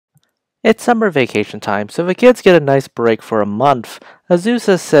It's summer vacation time, so the kids get a nice break for a month.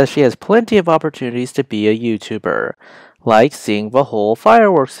 Azusa says she has plenty of opportunities to be a YouTuber, like seeing the whole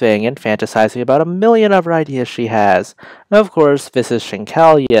fireworks thing and fantasizing about a million other ideas she has. Of course, this is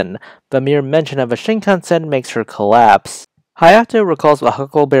Shinkalion. The mere mention of a Shinkansen makes her collapse. Hayato recalls the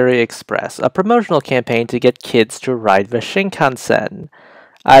Huckleberry Express, a promotional campaign to get kids to ride the Shinkansen.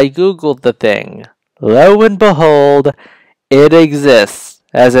 I googled the thing. Lo and behold, it exists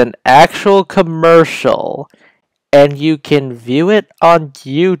as an actual commercial, and you can view it on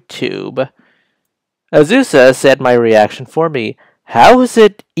YouTube. Azusa said my reaction for me. How is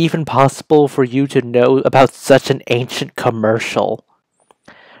it even possible for you to know about such an ancient commercial?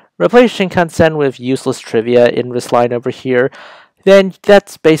 Replace Shinkansen with useless trivia in this line over here, then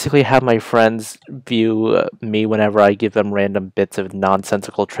that's basically how my friends view me whenever I give them random bits of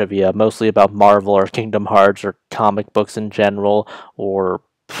nonsensical trivia, mostly about Marvel or Kingdom Hearts or comic books in general, or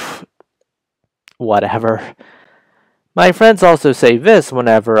whatever. My friends also say this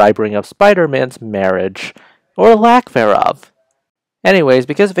whenever I bring up Spider-Man's marriage, or lack thereof. Anyways,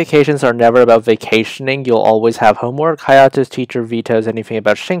 because vacations are never about vacationing, you'll always have homework. Hayato's teacher vetoes anything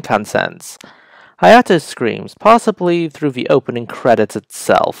about Shinkansens. Hayato screams, possibly through the opening credits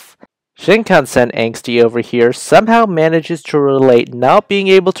itself. Shinkansen angsty over here somehow manages to relate not being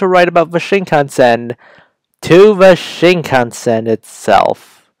able to write about the Shinkansen to the Shinkansen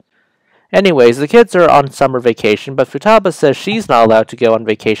itself. Anyways, the kids are on summer vacation, but Futaba says she's not allowed to go on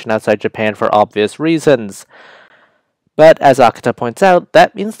vacation outside Japan for obvious reasons. But as Akata points out,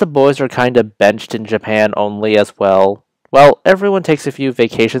 that means the boys are kinda benched in Japan only as well. Well, everyone takes a few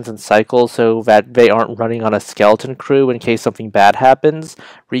vacations and cycles so that they aren't running on a skeleton crew in case something bad happens.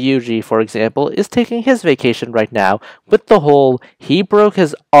 Ryuji, for example, is taking his vacation right now with the whole he broke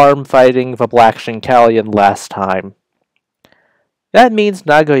his arm fighting the Black Shinkalion last time. That means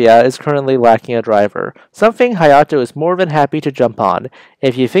Nagoya is currently lacking a driver, something Hayato is more than happy to jump on.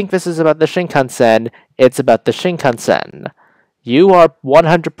 If you think this is about the Shinkansen, it's about the Shinkansen. You are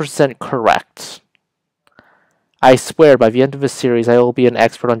 100% correct. I swear by the end of this series I will be an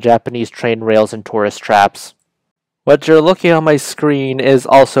expert on Japanese train rails and tourist traps. What you're looking on my screen is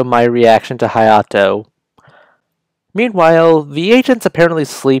also my reaction to Hayato. Meanwhile, the agents apparently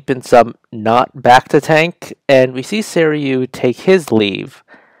sleep in some not back to tank, and we see Seiryu take his leave.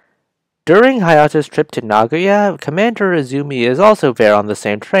 During Hayato's trip to Nagoya, Commander Izumi is also there on the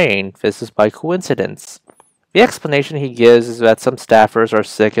same train. This is by coincidence. The explanation he gives is that some staffers are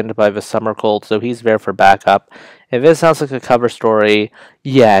sickened by the summer cold, so he's there for backup. If this sounds like a cover story,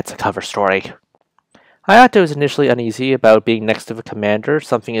 yeah, it's a cover story. Hayato is initially uneasy about being next to the commander,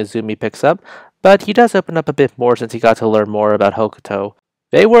 something Izumi picks up, but he does open up a bit more since he got to learn more about Hokuto.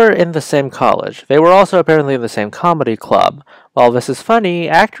 They were in the same college. They were also apparently in the same comedy club. While this is funny,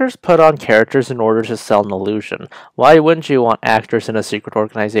 actors put on characters in order to sell an illusion. Why wouldn't you want actors in a secret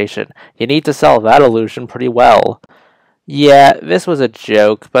organization? You need to sell that illusion pretty well. Yeah, this was a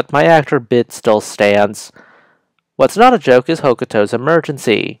joke, but my actor bit still stands. What's not a joke is Hokuto's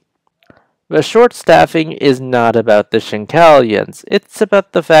emergency. The short staffing is not about the Shinkalions. It's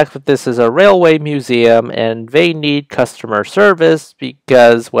about the fact that this is a railway museum and they need customer service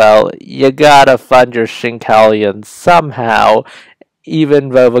because, well, you gotta fund your Shinkalions somehow, even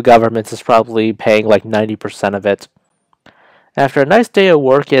though the government is probably paying like 90% of it. After a nice day of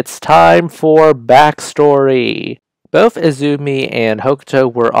work, it's time for backstory. Both Izumi and Hokuto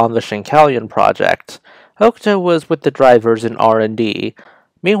were on the Shinkalion project. Hokuto was with the drivers in R&D.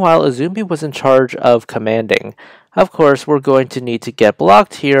 Meanwhile, Izumi was in charge of commanding. Of course, we're going to need to get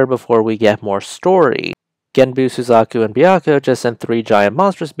blocked here before we get more story. Genbu, Suzaku, and Byako just sent 3 giant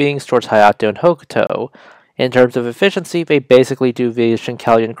monstrous beings towards Hayato and Hokuto. In terms of efficiency, they basically do the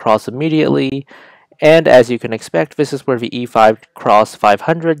Shinkalion cross immediately, and as you can expect, this is where the E5 cross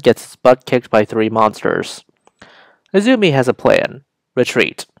 500 gets its butt kicked by 3 monsters. Izumi has a plan.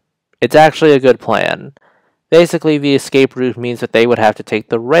 Retreat. It's actually a good plan. Basically, the escape route means that they would have to take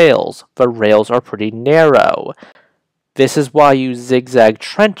the rails. The rails are pretty narrow. This is why you zigzag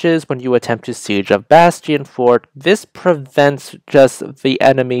trenches when you attempt to siege a bastion fort. This prevents just the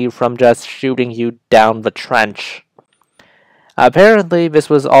enemy from just shooting you down the trench. Apparently, this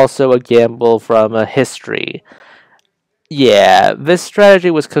was also a gamble from a history. Yeah, this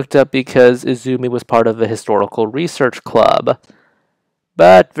strategy was cooked up because Izumi was part of the historical research club.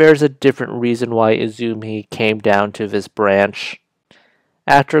 But there's a different reason why Izumi came down to this branch.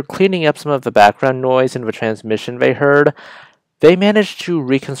 After cleaning up some of the background noise in the transmission they heard, they managed to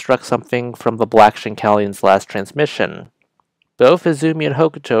reconstruct something from the Black Shinkalion's last transmission. Both Izumi and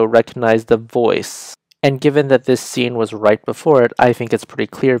Hokuto recognized the voice. And given that this scene was right before it, I think it's pretty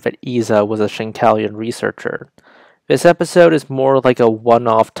clear that Iza was a Shinkalion researcher. This episode is more like a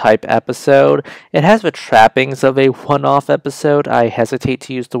one-off type episode. It has the trappings of a one-off episode. I hesitate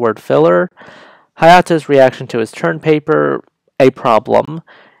to use the word filler. Hayato's reaction to his turn paper, a problem.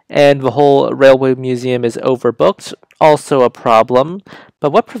 And the whole railway museum is overbooked, also a problem.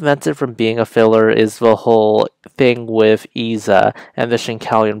 But what prevents it from being a filler is the whole thing with Iza and the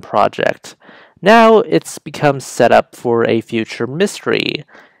Shinkalion project. Now it's become set up for a future mystery.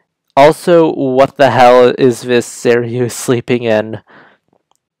 Also, what the hell is this Seiryu sleeping in?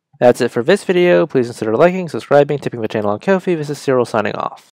 That's it for this video. Please consider liking, subscribing, tipping the channel on Ko-fi. This is Cyril signing off.